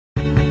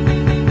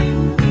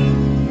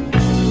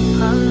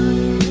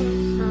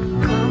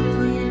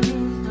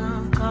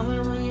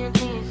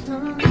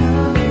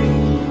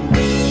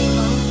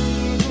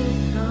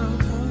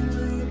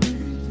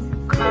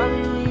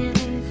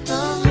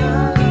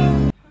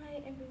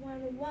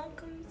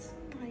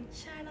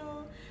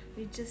channel.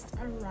 We just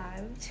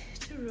arrived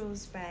to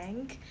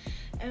Rosebank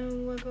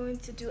and we're going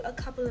to do a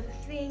couple of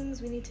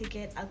things. We need to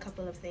get a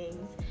couple of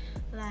things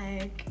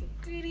like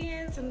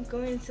ingredients. I'm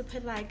going to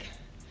put like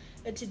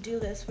a to-do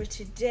list for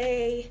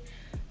today.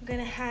 We're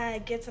gonna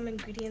get some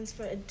ingredients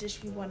for a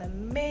dish we want to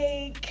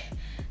make,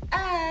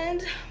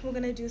 and we're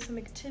gonna do some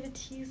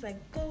activities like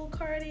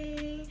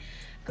go-karting,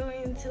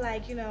 going to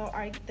like, you know,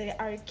 the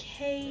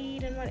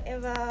arcade and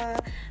whatever.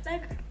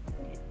 Like,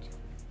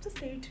 just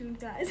stay tuned,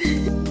 guys.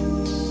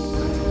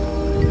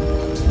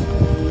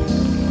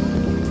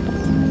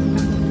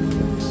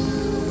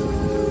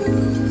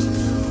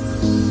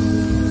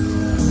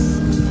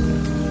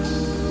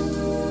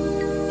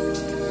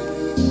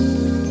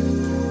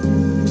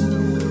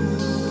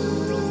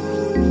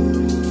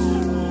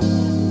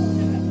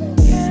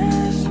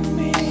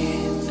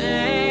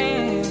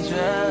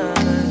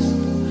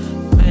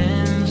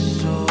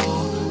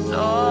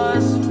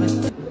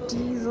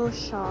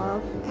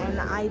 Shop, and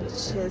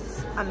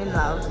I'm in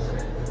love.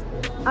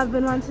 I've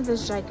been wanting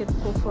this jacket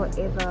for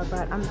forever,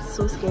 but I'm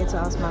so scared to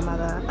ask my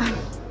mother.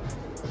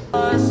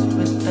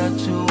 Without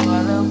you all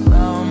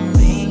around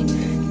me,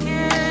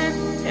 get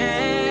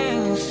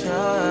anxious.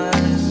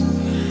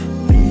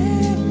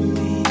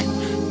 Baby,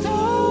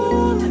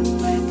 don't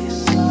make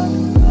it all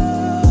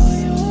about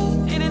you.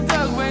 It ain't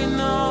dark right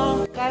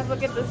now. Guys,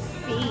 look at the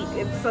seat.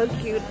 It's so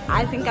cute.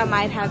 I think I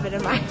might have it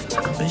in my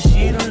house. But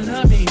she don't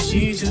love me.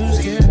 She's too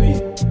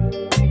scary.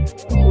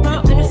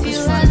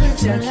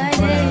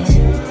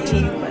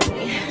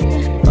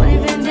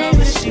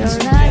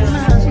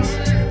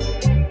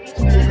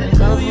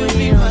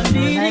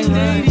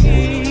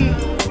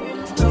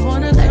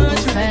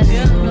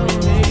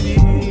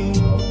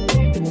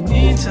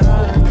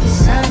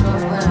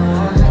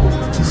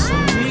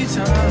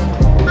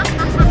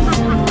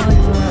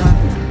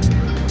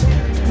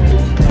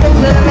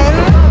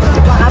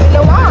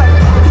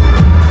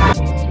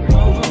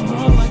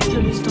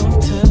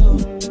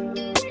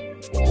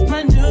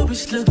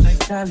 Look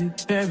like Halle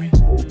Berry.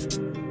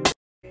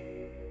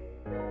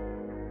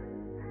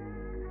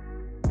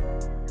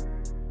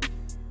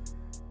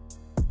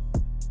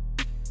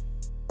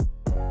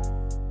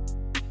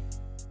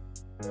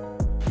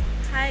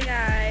 Hi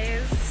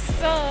guys,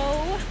 so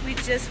we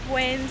just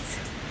went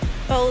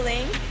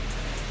bowling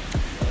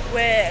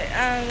with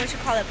what you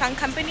call it, fun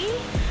company.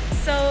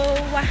 So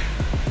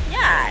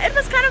yeah, it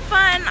was kind of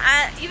fun.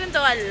 Even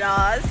though I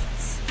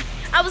lost,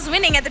 I was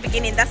winning at the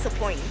beginning. That's the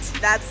point.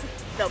 That's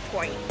the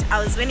point. I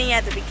was winning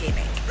at the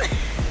beginning.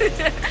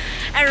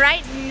 And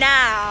right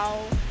now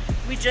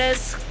we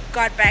just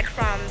got back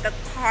from the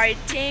cart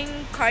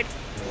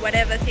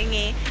whatever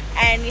thingy,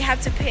 and you have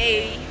to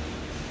pay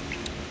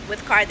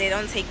with card. They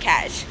don't take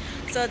cash,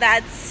 so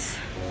that's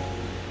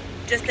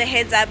just a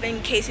heads up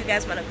in case you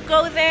guys want to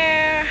go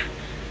there.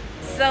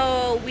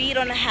 So we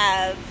don't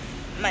have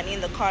money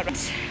in the card,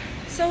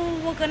 so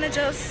we're gonna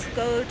just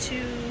go to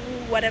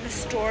whatever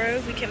store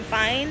we can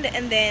find,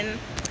 and then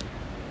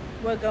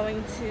we're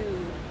going to,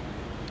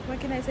 what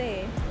can I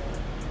say?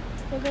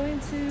 We're going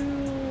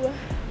to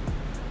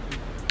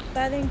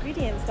buy the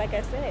ingredients, like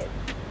I said.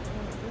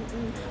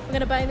 We're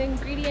gonna buy the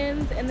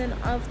ingredients, and then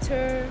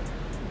after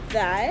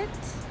that,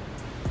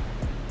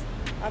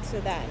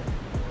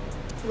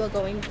 we're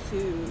going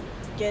to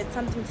get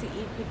something to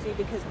eat quickly,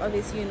 because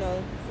obviously, you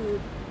know, food.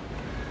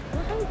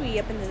 We're hungry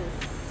up in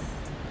this.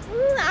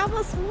 Ooh, I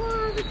was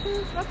warm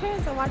because my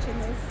parents are watching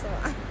this, so.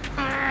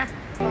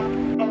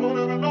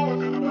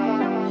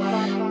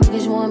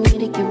 Niggas want me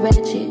to get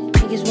ratchet.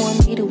 Niggas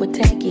want me to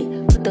attack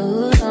it. Put the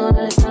hood on,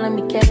 all the time let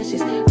me catch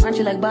this. Aren't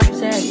you like Bob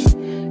Saget?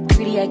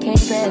 Greedy, I can't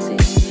pass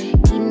it.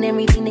 Eating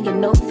everything, nigga,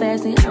 no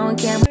fasting. I don't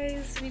care.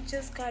 Guys, we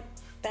just got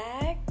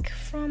back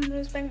from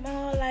Rosebank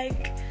Mall.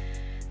 Like,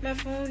 my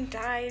phone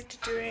died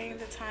during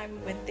the time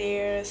we went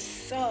there,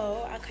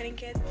 so I couldn't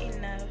get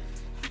enough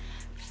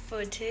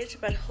footage,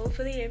 but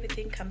hopefully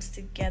everything comes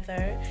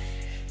together.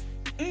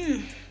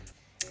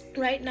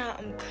 Right now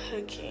I'm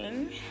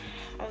cooking.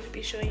 I'll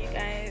be showing you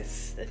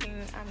guys the thing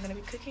I'm gonna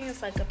be cooking.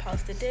 It's like a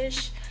pasta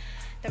dish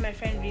that my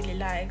friend really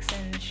likes,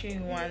 and she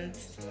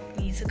wants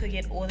me to cook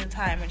it all the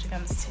time when she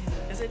comes to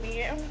visit me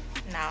here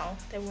now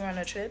that we're on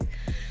a trip.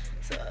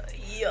 So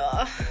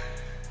yeah.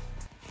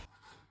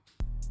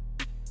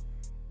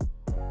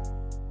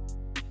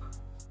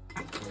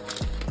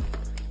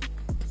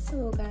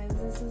 So guys,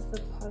 this is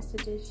the pasta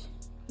dish,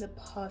 the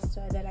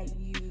pasta that I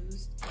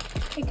used.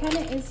 It kind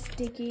of is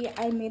sticky.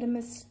 I made a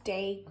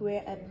mistake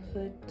where I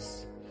put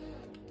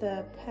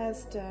the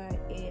pasta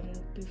in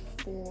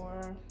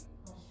before,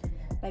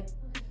 like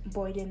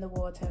boiling the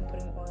water and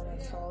putting oil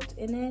and salt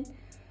in it.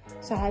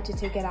 So I had to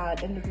take it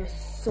out, and it was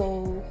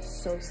so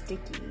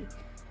sticky.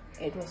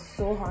 It was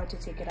so hard to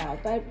take it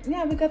out. But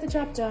yeah, we got the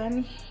job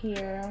done.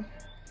 Here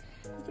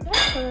is the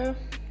pasta.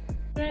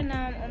 Right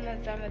now I'm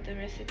almost done with the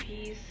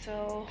recipe,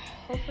 so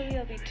hopefully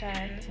I'll be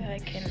done so I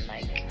can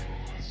like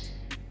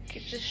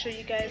just show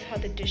you guys how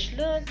the dish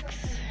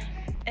looks.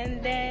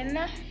 And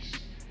then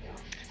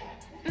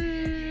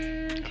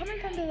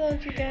comment down below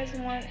if you guys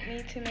want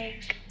me to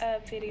make a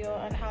video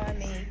on how I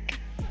make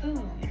food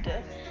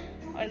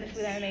or the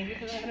food I make,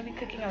 because I'm gonna be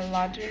cooking a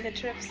lot during the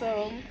trip.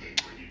 So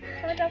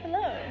comment down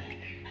below,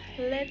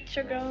 let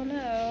your girl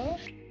know.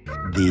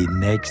 The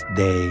next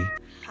day.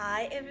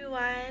 Hi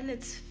everyone,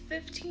 it's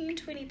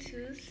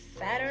 15/22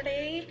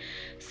 Saturday.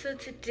 So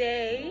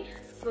today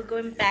we're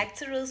going back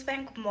to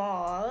Rosebank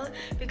Mall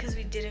because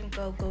we didn't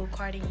go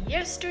karting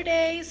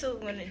yesterday, so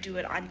we're gonna do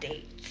it on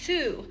day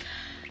 2.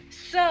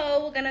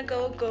 So we're gonna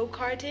go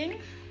karting.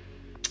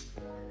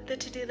 The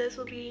to-do list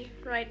will be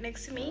right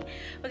next to me.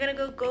 We're gonna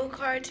go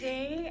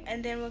karting,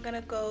 and then we're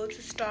gonna go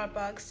to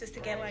Starbucks just to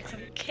get like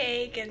some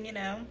cake and, you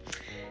know,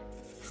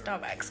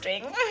 Starbucks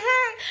drink.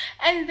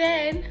 And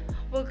then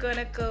we're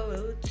gonna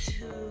go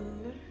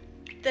to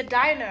the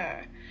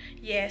diner,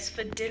 yes,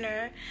 for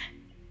dinner.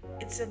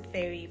 It's a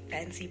very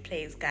fancy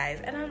place, guys,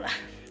 and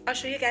I'll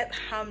show you guys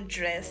how I'm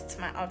dressed,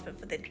 my outfit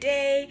for the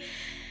day.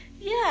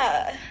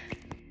 Yeah,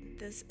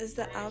 this is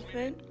the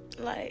outfit,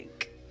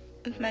 like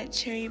with my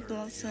cherry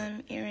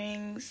blossom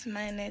earrings,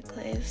 my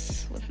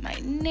necklace with my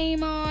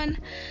name on,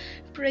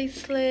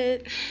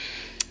 bracelet,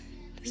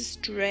 this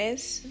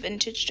dress,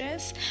 vintage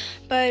dress,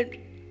 but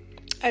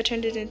I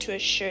turned it into a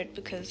shirt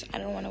because I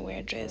don't want to wear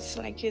a dress,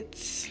 like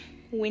it's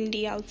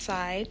windy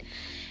outside.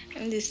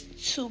 And these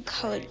 2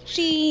 colored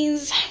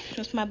jeans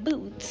with my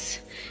boots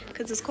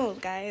because it's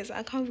cold, guys.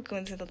 I can't be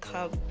going to the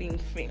club being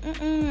free.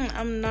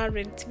 I'm not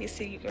ready to be a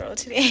city girl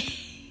today.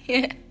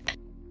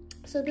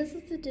 So this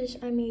is the dish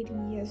I made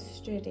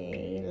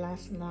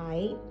last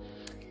night,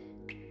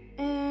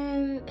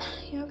 and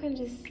y'all can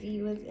just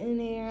see what's in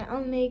there.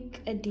 I'll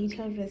make a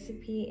detailed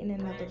recipe in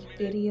another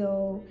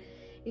video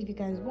if you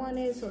guys want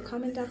it, so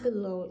comment down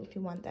below if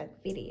you want that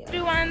video.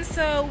 Everyone,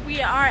 so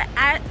we are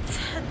at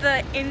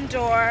the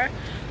indoor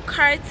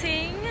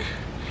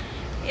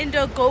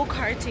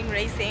go-karting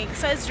racing.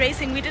 So it's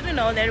racing. We didn't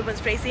know that it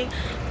was racing,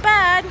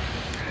 but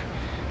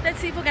let's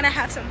see if we're gonna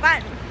have some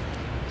fun.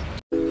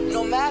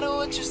 No matter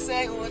what you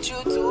say, what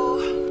you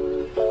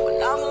do,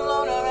 when I'm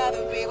alone, I'd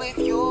rather be with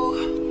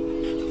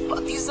you.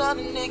 Fuck these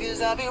other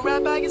niggas, I'll be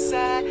right by your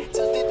side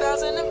till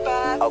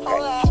 2005. Okay,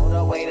 hold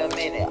up, wait a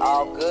minute,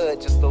 all good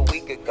just a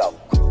week ago.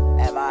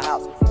 At my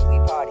house, we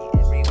party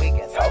every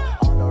weekend, so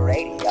on the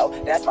radio,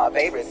 that's my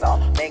favorite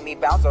song. Make me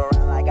bounce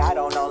around like I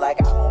don't know,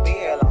 like I won't be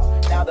here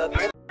long. Now the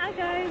thrill. Hi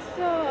guys,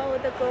 so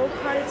the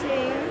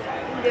go-karting,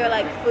 they're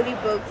like fully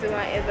booked and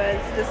whatever.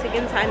 It's the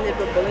second time that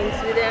we're going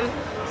to them.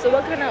 So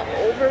we're kind of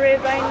over it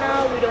right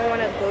now. We don't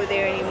want to go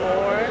there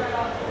anymore,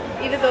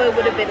 even though it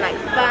would have been like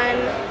fun.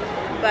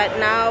 But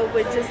now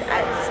we're just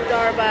at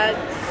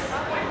Starbucks.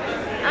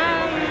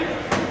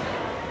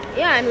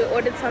 Yeah, and we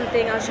ordered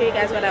something. I'll show you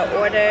guys what I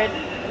ordered.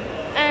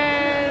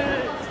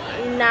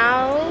 And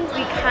now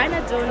we kind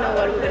of don't know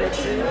what we're gonna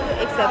do,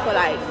 except for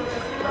like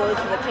go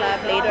to the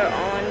club later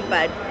on.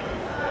 But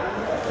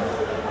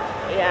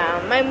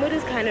yeah, my mood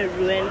is kind of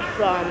ruined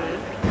from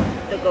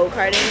the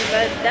go-karting,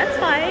 but that's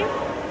fine.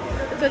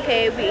 It's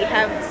okay. We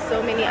have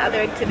so many other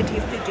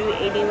activities to do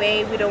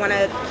anyway. We don't want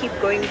to keep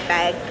going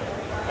back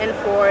and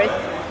forth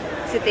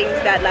to things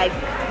that like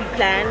we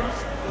planned.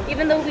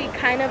 Even though we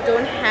kind of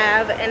don't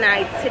have an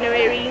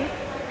itinerary,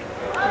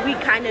 we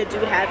kind of do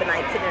have an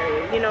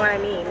itinerary, you know what I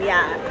mean?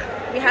 Yeah,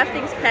 we have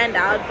things planned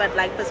out, but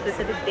like for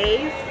specific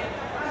days.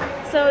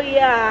 So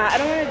yeah, I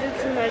don't want to do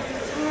too much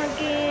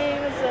talking,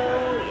 so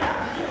yeah.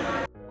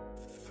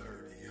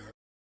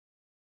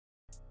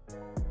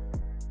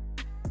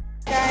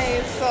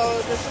 Guys,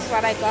 so this is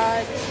what I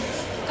got.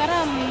 Got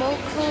a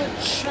mocha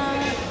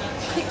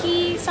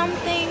cookie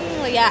something.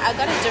 Well, yeah, I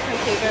got a different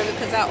flavor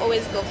because I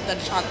always go for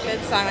the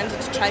chocolate, so I wanted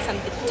to try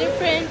something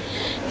different.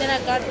 And then I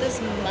got this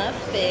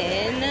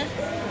muffin.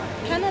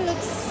 Kind of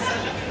looks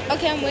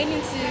okay. I'm gonna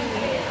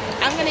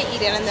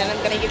eat it and then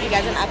I'm gonna give you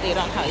guys an update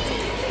on how it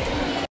tastes.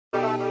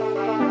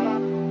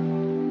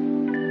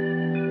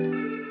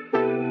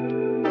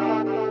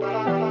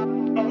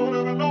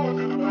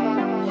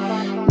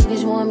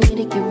 Niggas want me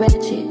to get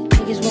ratchet.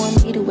 Niggas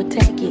want me to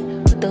attack it.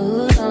 Put the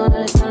hood on,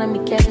 they're calling me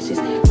Cassius.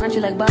 Aren't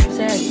you like Bob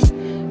Saget?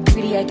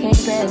 Greedy, I can't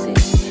pass it.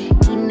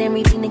 Eating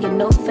everything, nigga,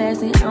 no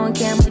fasting. I don't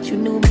care how much you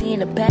knew me in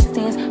the past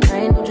tense. I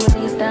ain't no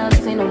Jordan style,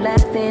 this ain't no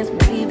last dance.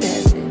 We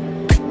pass it.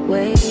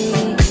 Wait.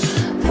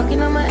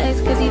 Fucking on my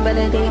ex, cause he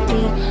validate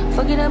me.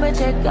 Fucking up a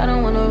check, I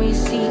don't want no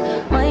receipt.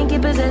 Mind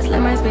get possessed,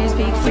 let my space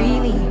speak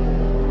freely.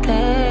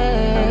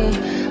 Hey.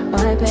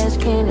 My past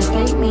can't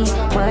escape me.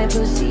 My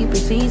pussy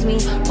precedes me.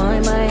 Why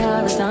my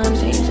all the time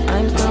change?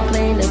 I'm still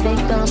playing the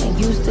victim and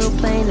you still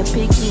playing the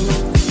pick me.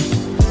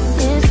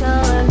 It's so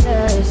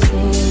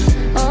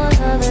embarrassing. All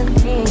other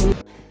things.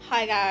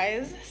 Hi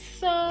guys,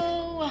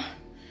 so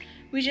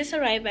we just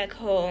arrived back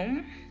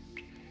home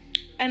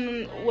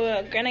and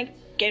we're gonna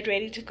get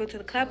ready to go to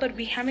the club, but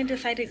we haven't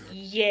decided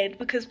yet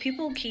because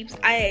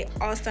I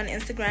asked on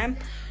Instagram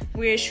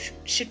where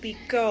should we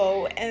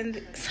go,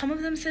 and some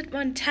of them said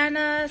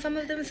Montana, some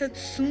of them said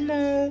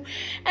Sumo,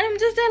 and I'm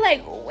just there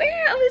like,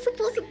 where are we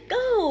supposed to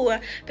go?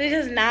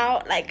 Because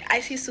now like I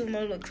see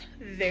Sumo looks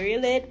very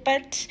lit,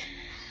 but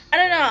I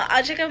don't know,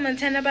 I'll check out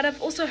Montana. But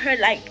I've also heard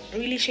like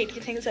really shady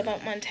things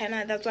about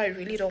Montana, that's why I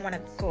really don't want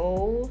to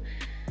go.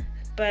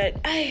 but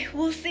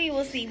we'll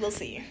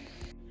see.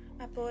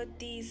 I bought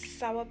these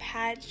Sour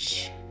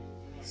Patch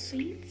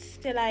sweets.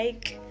 They're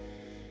like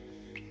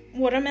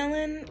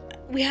watermelon.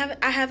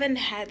 I haven't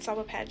had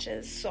Sour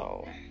Patches,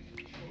 so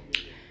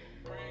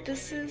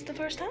this is the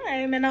first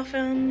time, and I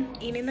film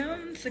eating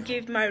them to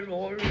give my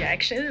raw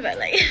reaction. But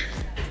like,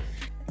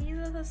 these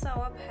are the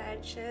Sour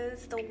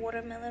Patches, the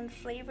watermelon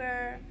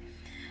flavor.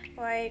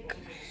 Like,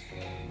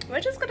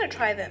 we're just gonna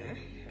try them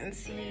and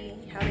see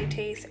how they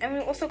taste. And we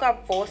also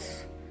got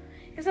Voss.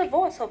 Is it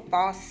Voss or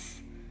Voss?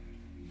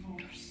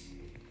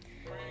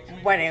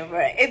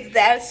 Whatever, it's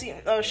that.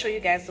 I'll show you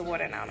guys the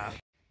water now.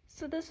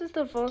 So this is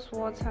the Voss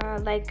water.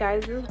 Like,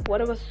 guys, this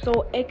water was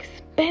so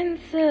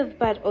expensive,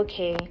 but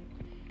okay,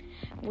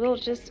 we'll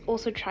just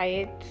also try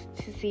it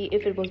to see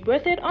if it was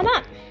worth it or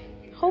not.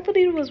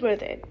 Hopefully it was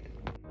worth it.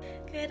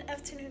 Good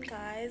afternoon,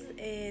 guys.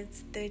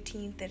 It's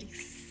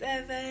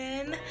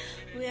 13:37.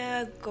 We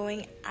are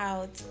going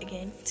out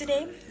again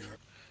today.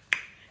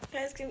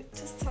 Guys, can we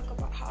just talk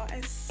about how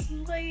I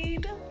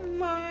slayed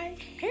my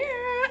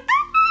hair?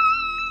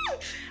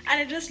 And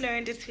I just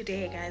learned it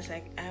today, guys.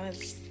 Like, I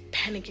was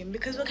panicking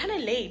because we're kind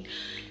of late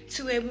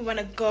to where we want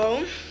to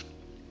go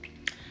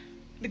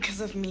because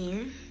of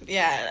me.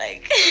 Yeah,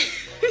 like,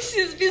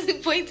 she's busy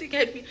pointing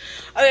at me.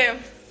 Okay,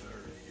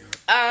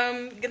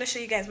 I'm gonna show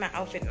you guys my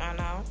outfit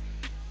now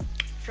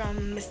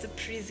from Mr.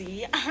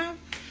 Prizzy.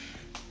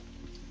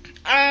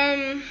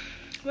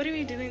 What are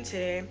we doing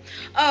today?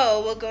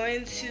 Oh, we're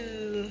going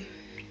to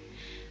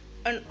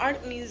an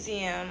art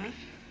museum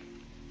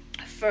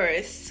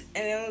first,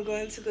 and then we're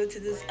going to go to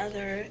this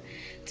other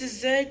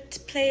dessert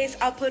place.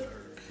 I'll put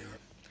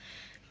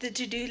the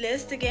to-do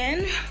list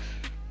again,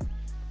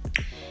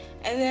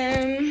 and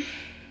then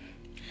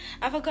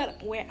I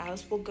forgot where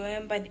else we're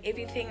going, but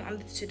everything on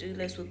the to-do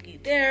list will be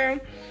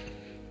there.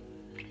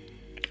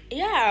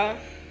 Yeah,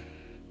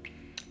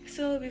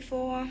 so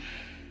before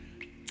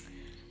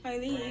I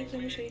leave,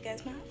 let me show you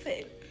guys my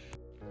outfit.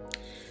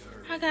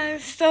 Hi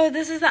guys, so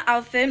this is the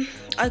outfit.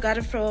 I got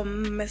it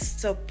from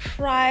Mr.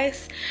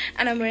 Price,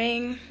 and I'm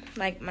wearing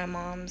like my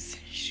mom's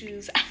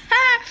shoes.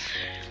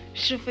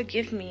 She'll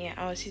forgive me.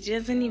 Oh, she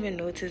doesn't even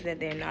notice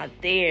that they're not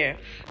there.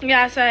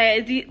 Yeah, so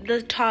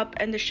the top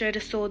and the shirt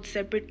is sold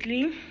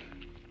separately,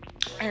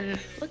 and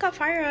look how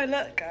fire I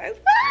look, guys.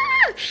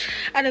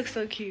 I look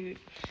so cute,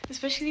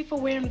 especially for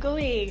where I'm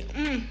going.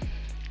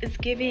 It's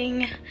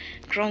giving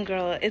grown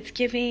girl. It's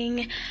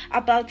giving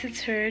about to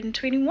turn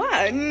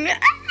 21.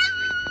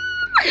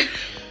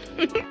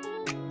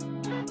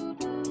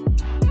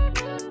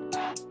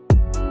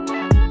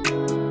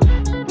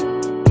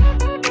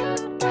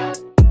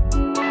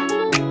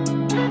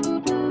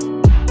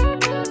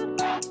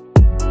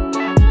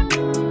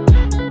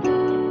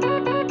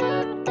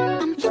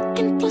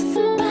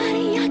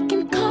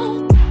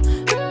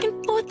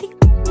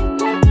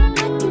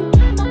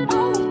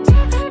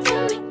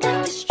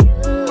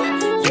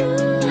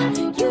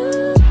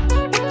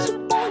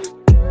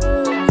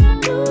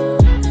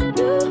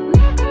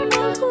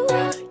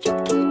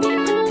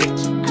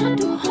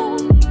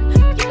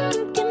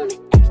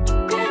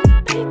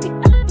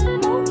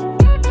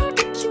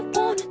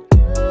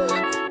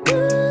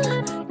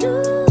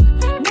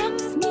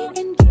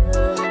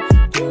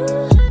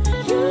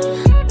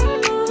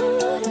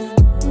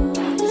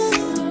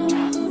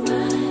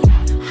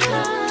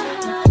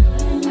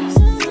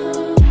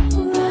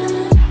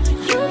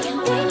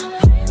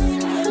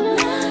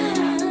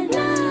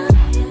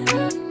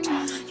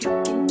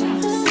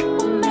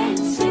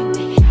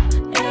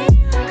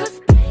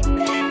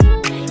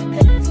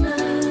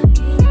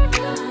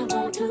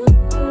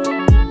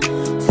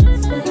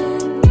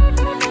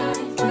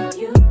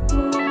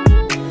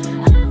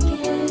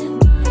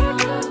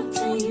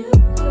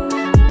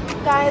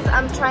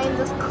 I'm trying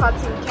this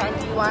cotton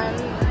candy one,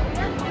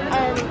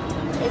 and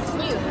it's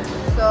new,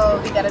 so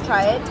we gotta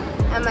try it.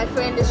 And my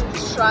friend is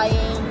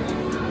trying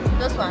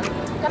this one.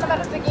 Kan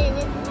ba sa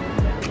gini?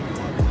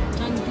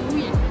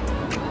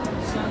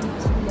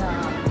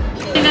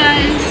 Hey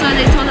guys, so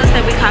they told us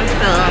that we can't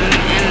film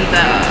in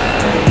the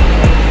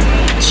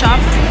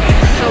shop,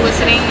 so we're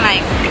sitting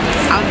like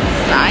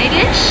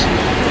outside-ish,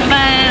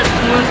 but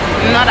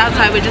we're not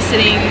outside, we're just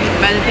sitting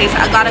by the place.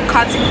 I got a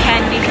cotton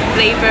candy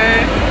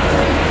flavor.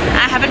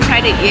 I haven't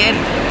tried it yet,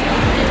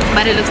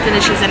 but it looks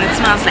delicious and it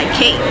smells like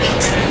cake.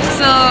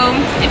 So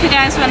if you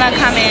guys wanna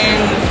come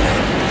and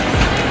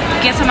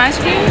get some ice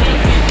cream,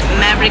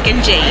 Maverick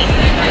and Jane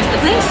is the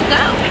place to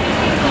go.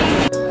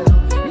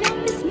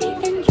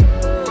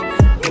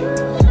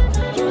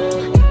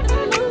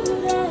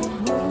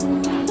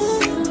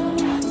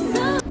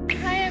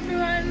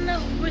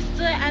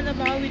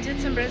 We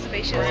did some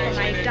reservations for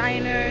my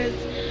diners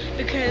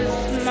because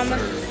Mama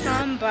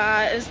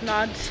Samba is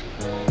not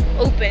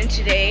open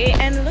today.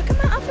 And look at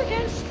my outfit,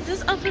 guys.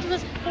 This outfit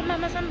was for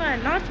Mama Samba,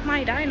 not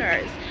my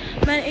diners.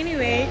 But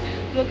anyway,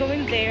 we're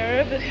going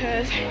there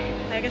because,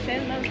 like I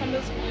said, Mama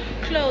Samba's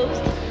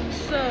closed.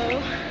 So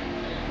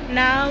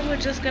now we're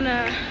just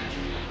gonna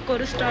go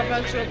to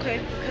Starbucks real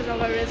quick because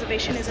our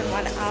reservation is in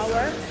 1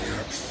 hour.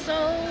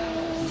 So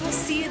we'll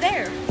see you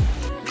there.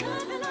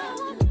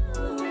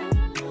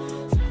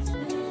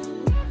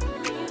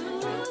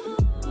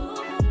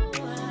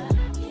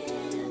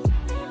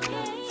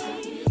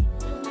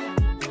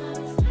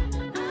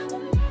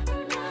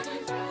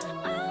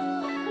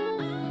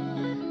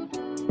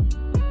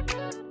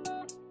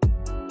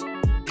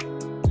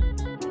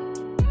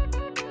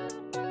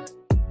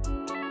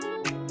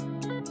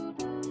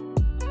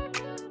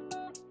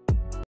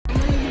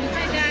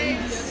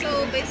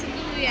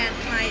 literally at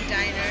my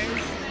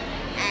diners,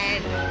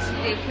 and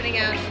they're putting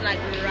us like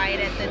right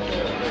at the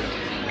door.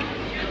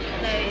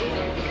 Like,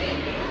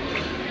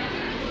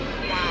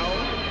 wow.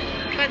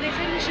 But they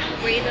said we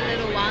should wait a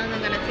little while and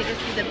they're gonna take us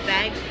to the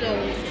bag, so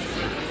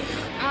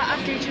I'll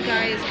update you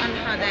guys on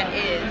how that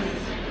is.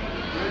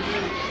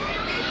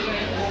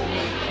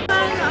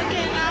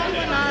 Okay, now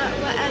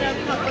we're at a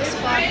proper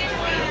spot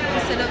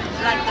instead of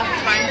like the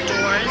front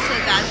door, so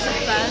that's the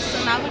first.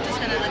 So now we're just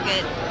gonna look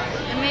at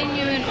the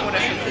menu and order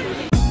some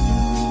food.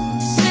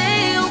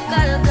 Say you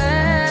got a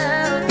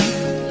girl.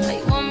 How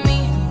you want me?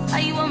 How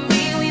you want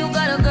me when you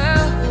got a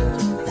girl?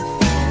 The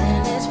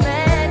feeling is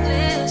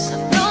reckless.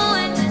 I'm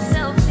knowing it's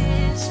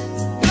selfish.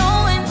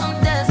 Knowing I'm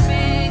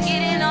desperate.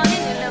 Getting all in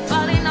love,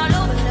 falling all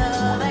over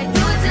love. I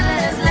do it till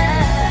it's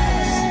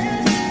last.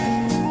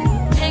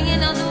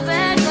 Hanging on the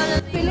back of the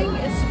Filling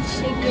is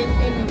chicken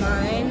in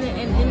mine,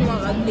 and in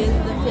one of this,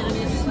 the filling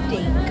is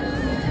steak.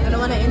 I don't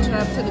want to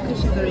interrupt her because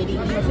she's already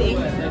eating.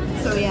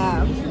 So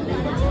yeah.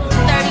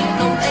 30,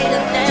 no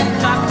later than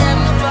drop them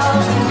the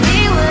balls. Be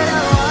what I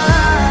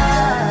want.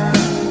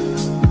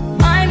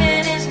 My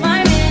man is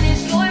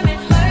your man,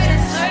 her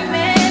is her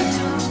man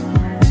too.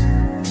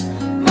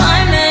 My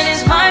man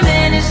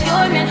is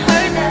your man,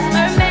 her that's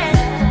her man.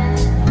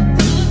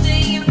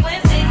 Tuesday and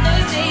Wednesday,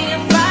 Thursday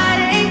and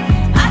Friday,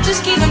 I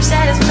just keep them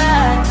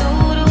satisfied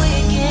through the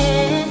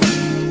weekend.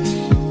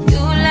 You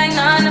like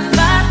 9 to 5,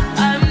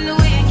 I'm the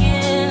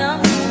weekend.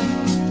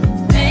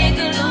 Make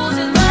her lose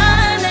his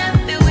mind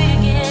every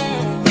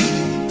weekend.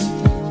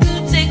 You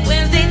take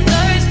Wednesday,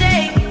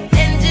 Thursday,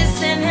 and just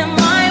send him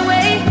my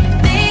way.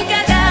 Think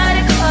I got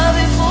it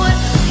covered for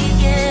the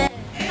weekend.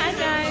 Hi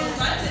guys,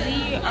 we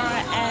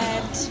are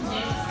at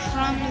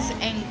Crumbs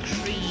and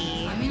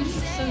Cream.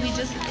 So we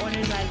just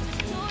ordered like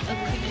a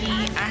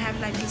cookie. I have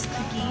like this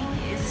cookie.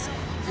 It's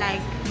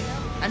like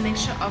a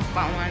mixture of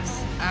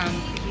bawang's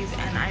cookies,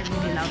 and I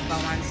really love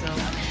bawang. So,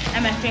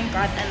 and my friend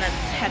got a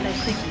Nutella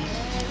cookie.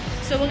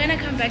 So we're gonna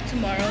come back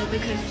tomorrow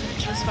because we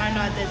just found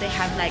out that they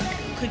have like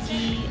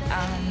cookie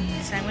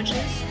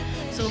sandwiches.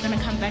 So we're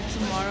gonna come back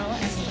tomorrow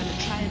and we're gonna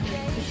try the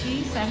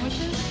cookie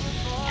sandwiches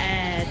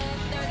at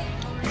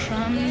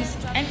Crumbs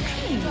and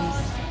Creams.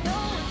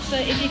 So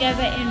if you guys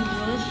are in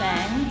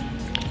Rosebank,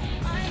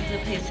 this is the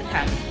place to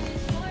come.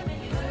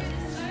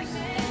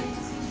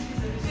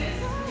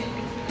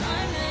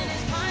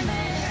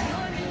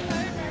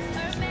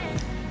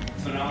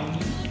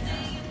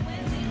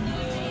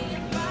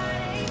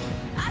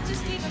 I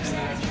just keep them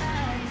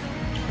satisfied.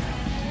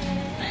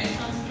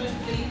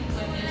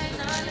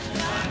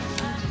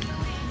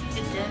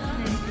 It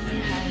definitely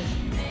has,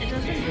 it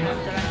doesn't have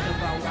the like the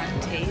bawang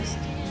taste,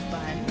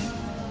 but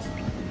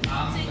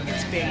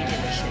it's very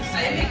delicious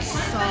and it's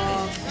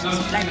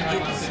soft, like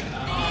it's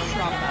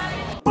proper.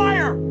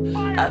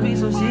 I be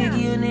so sick of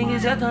you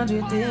niggas that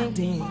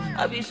contradicting.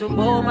 I be so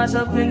bold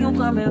myself when you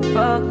come and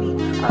fuck me.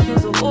 I feel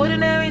so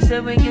ordinary,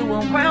 said when you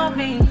around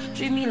me.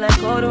 Treat me like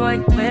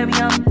corduroy, wear me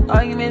out.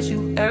 Arguments,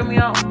 you air me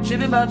out.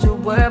 Tripping about your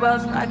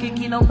whereabouts. I can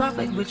keep no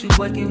conflict with you,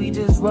 but can we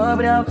just rub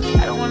it out?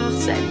 I don't want no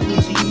sex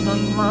with you, you know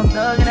you my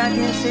thug, and I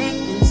can't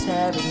shake this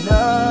habit,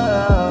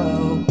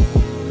 no.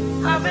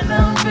 I've been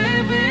down,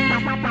 baby,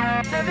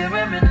 baby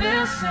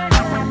reminiscing.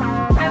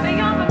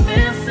 Baby, I'm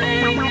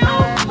missing,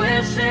 I'm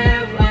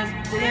wishing was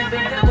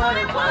different what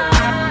it was.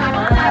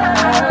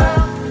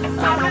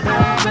 I've been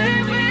down,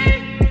 baby,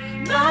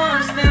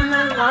 lost in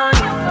the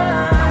lion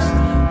fast,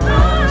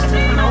 lost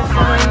in no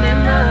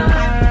finding love.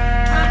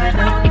 I've been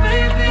down,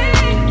 baby,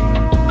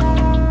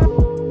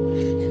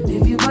 and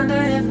if you wonder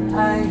if I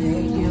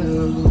hate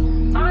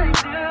you, I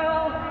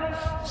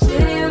do.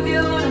 City of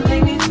you to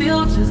make me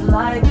feel just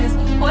like this.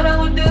 What I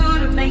would do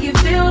to make you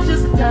feel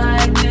just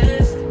like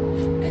this.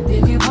 And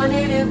if you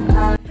wanted if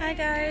I... Hi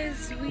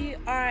guys, we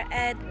are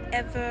at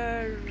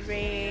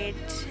Reed.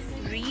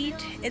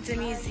 It's a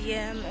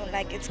museum, or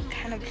like it's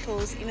kind of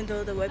closed even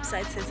though the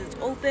website says it's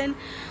open.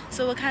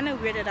 So we're kind of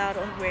weirded out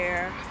on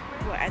where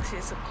we're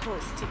actually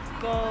supposed to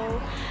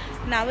go.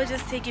 Now we're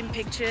just taking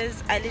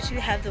pictures. I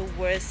literally have the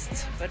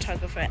worst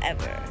photographer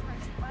ever.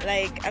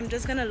 Like, I'm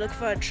just gonna look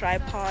for a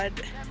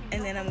tripod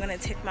and then I'm gonna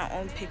take my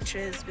own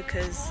pictures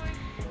because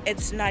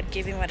it's not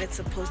giving what it's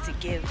supposed to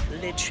give,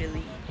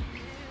 literally.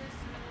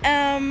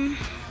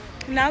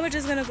 Now we're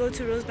just gonna go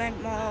to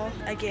Rosebank Mall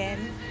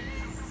again,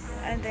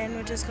 and then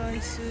we're just going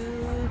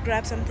to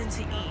grab something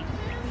to eat.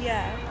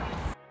 Yeah.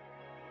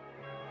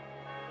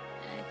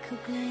 I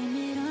could blame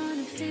it on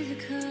the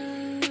physical.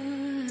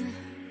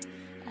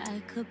 I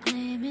could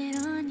blame it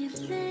on your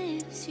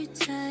lips, your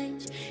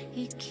touch,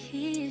 your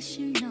kiss,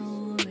 you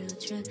know, real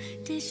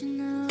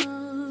traditional.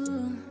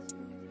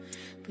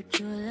 But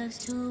your love's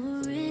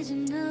too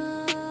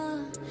original.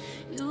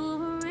 You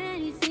were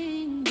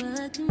anything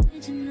but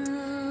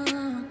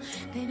conventional.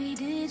 Baby,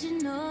 did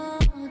you know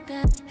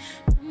that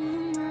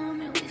from the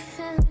moment we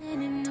fell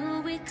in and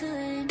knew we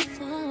couldn't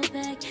fall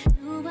back,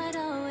 knew I'd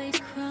always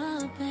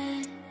crawl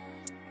back.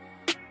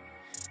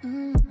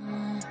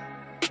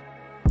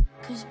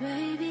 Cause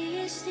baby,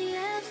 it's the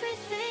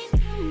everything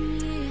for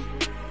me,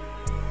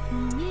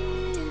 for me.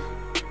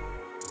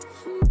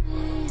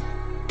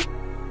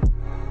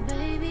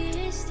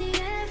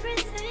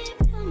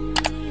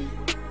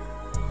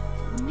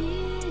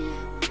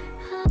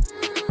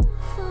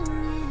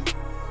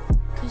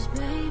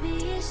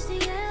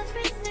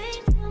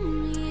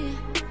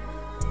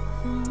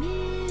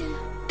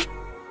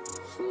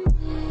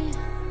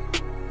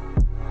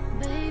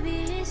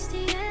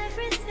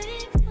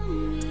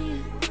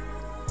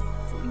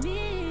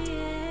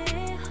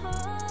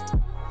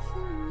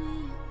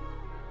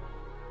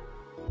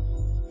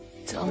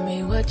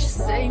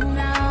 say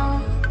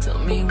now? Tell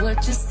me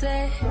what you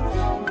said.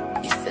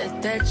 You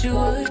said that you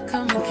would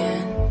come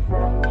again.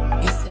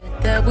 You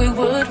said that we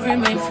would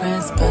remain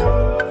friends,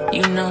 but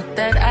you know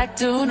that I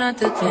do not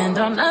depend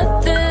on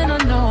nothing or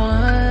no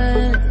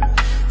one.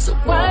 So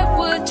why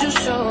would you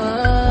show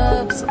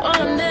up so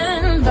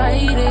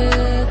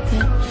uninvited?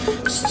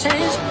 Just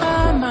change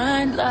my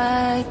mind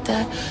like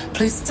that.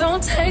 Please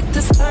don't take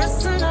this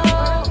personal.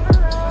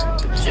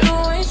 But you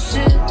ain't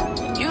shit.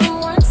 You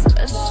weren't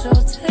special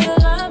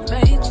till I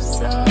made you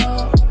so.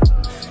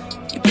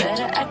 You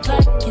better act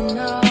like you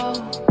know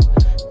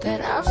that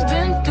I've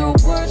been through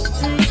worse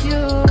to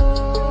you.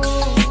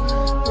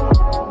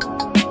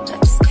 I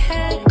just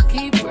can't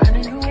keep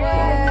running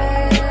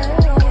away.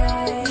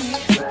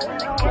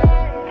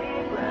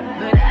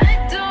 But I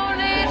don't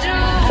need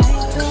you.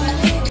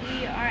 We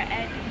are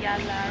at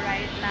Yala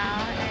right now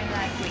and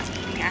like we're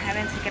eating. I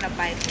haven't taken a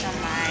bite from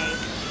my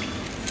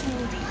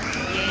food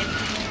yet.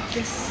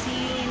 The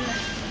scene,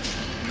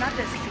 not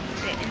the scene,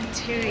 the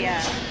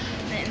interior.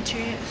 The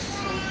interior is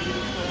so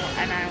beautiful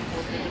and I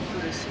hope that the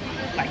food is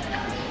like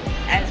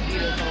as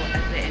beautiful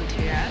as the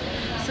interior.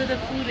 So the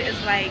food is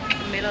like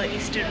Middle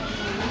Eastern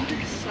food,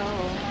 so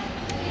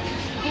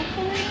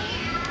hopefully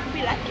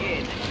we like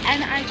it.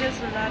 And I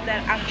just love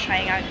that I'm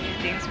trying out new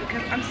things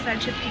because I'm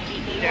such a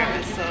picky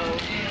eater, so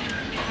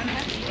I'm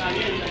happy.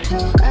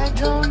 I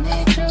don't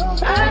need you,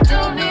 I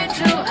don't need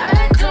you,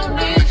 I don't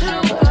need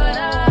you, but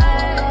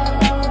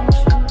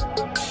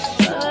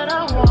I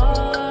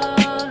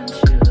want you.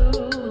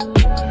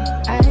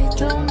 I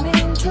don't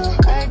mean to,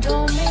 I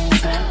don't mean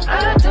to,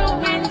 I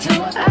don't mean to,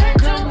 I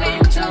don't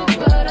mean to,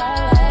 but I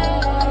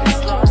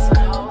lost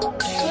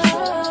hope.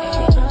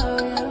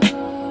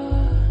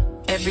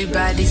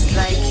 Everybody's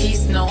like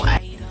he's no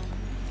item.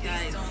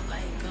 Guys,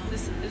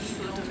 this is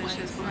so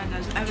delicious. Oh my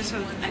gosh, I wish I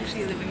was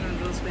actually living in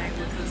Rosebank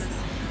because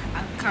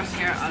I come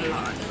here a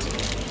lot.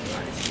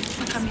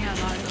 I come here a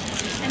lot.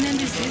 And then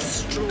there's these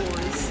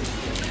straws.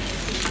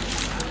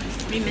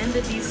 Remember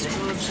these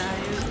straws,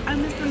 guys? I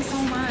miss them so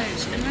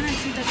much. And when I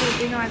see that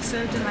they're, you know, I've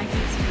served in like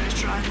these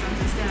restaurants, I'm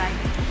just there like,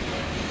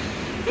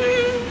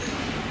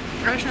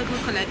 I wish I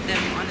could collect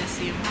them,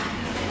 honestly.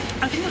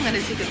 I think I'm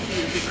gonna take a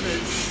few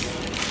because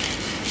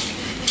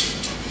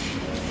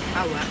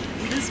oh well,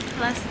 this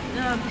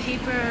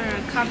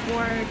paper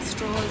cardboard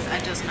straws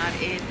are just not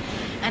it.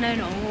 And I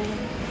know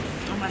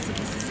I'm not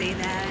supposed to say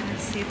that and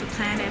save the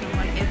planet or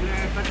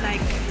whatever, but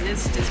like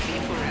let's just be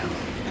for real.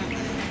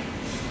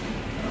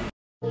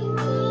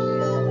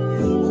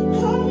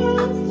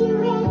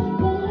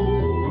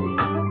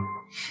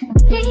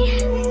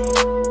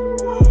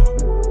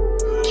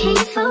 Can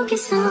you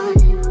focus on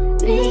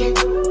me?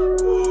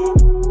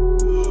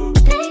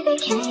 Baby,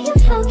 can you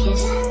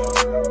focus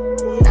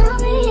on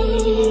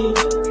me?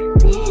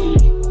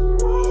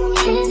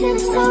 Hands in the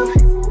stove,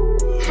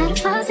 hot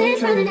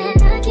faucets running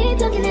and I keep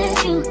looking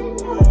at you.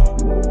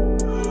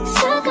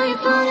 Stuck on your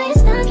phone and you're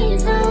stuck in your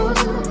zone.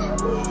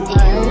 You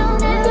know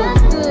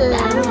that I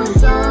don't want you.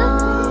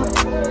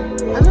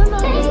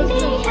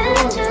 Baby, I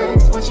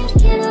just want you to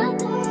get up.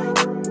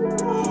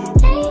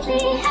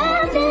 Lately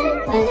I've been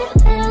a little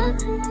better.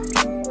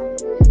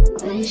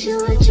 Wish you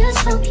would just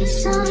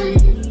focus on me.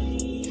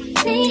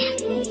 Can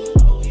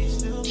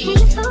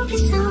you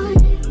focus on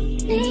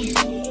me?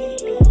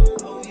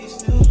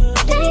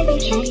 Baby,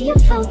 can you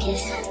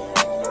focus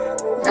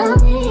on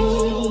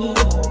me?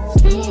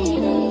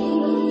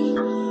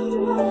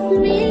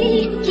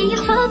 Can you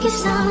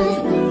focus on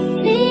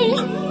me?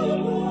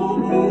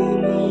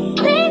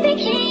 Baby,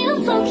 can you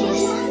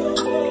focus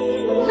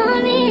on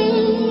me?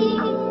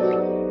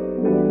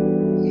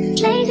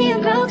 Lazy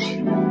and broke,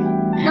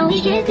 know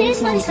we get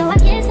this money, so I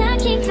guess I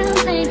can't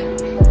complain.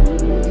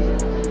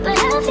 But I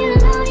feel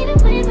alone even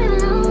when we're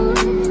alone.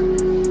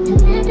 And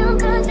that don't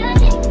cause I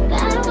think,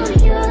 but I don't wanna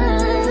give up.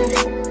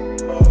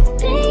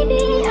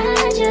 Baby, I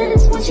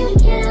just want you to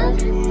get up.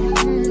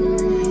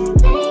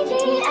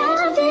 Lately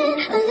I've been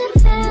a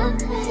little better,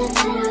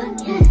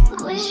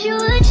 yeah. Wish you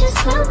would just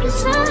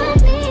focus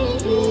on me.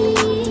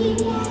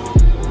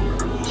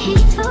 Can you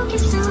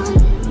focus on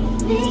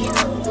me?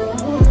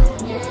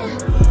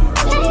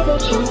 Baby,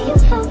 can you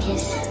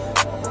focus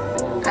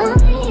on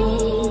me?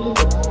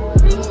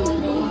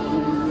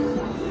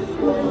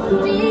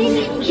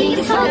 Can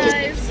you focus?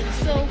 Guys,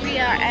 so we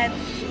are at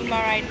Suma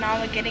right now.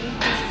 We're getting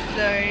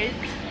dessert.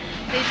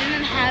 They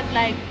didn't have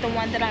like the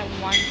one that I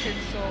wanted,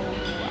 so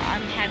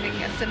I'm having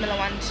a similar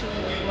one to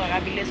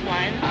Rabile's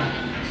one.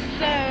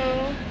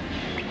 So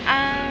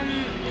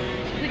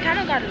we kind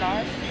of got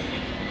lost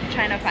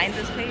trying to find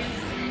this place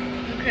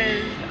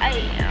because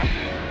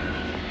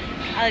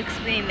I'll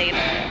explain later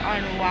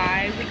on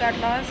why we got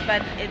lost,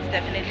 but it's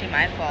definitely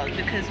my fault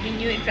because we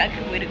knew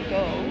exactly where to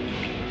go.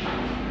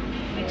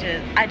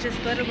 I just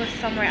thought it was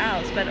somewhere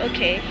else, but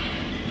okay.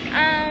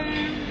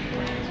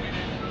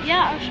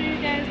 Yeah, I'll show you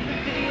guys the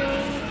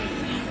videos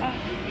of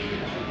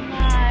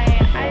my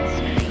ice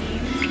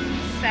cream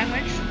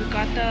sandwich. We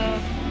got the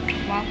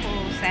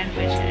waffle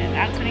sandwich and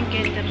I couldn't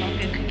get the milk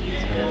and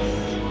cookies because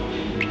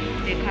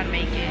they can't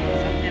make it,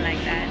 something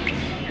like that.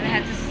 And I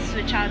had to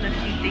switch out a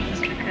few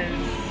things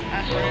because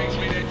I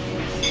heard.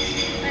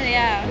 But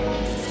yeah.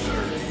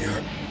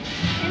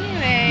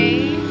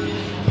 Anyway.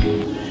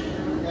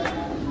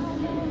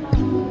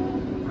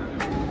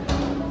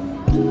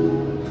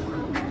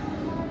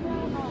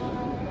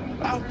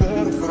 I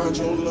better find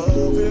your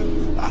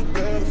loving. I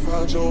better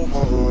find your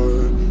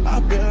heart. I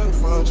better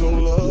find your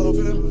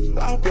loving.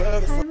 I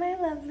better. Hi, my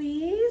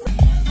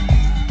lovelies.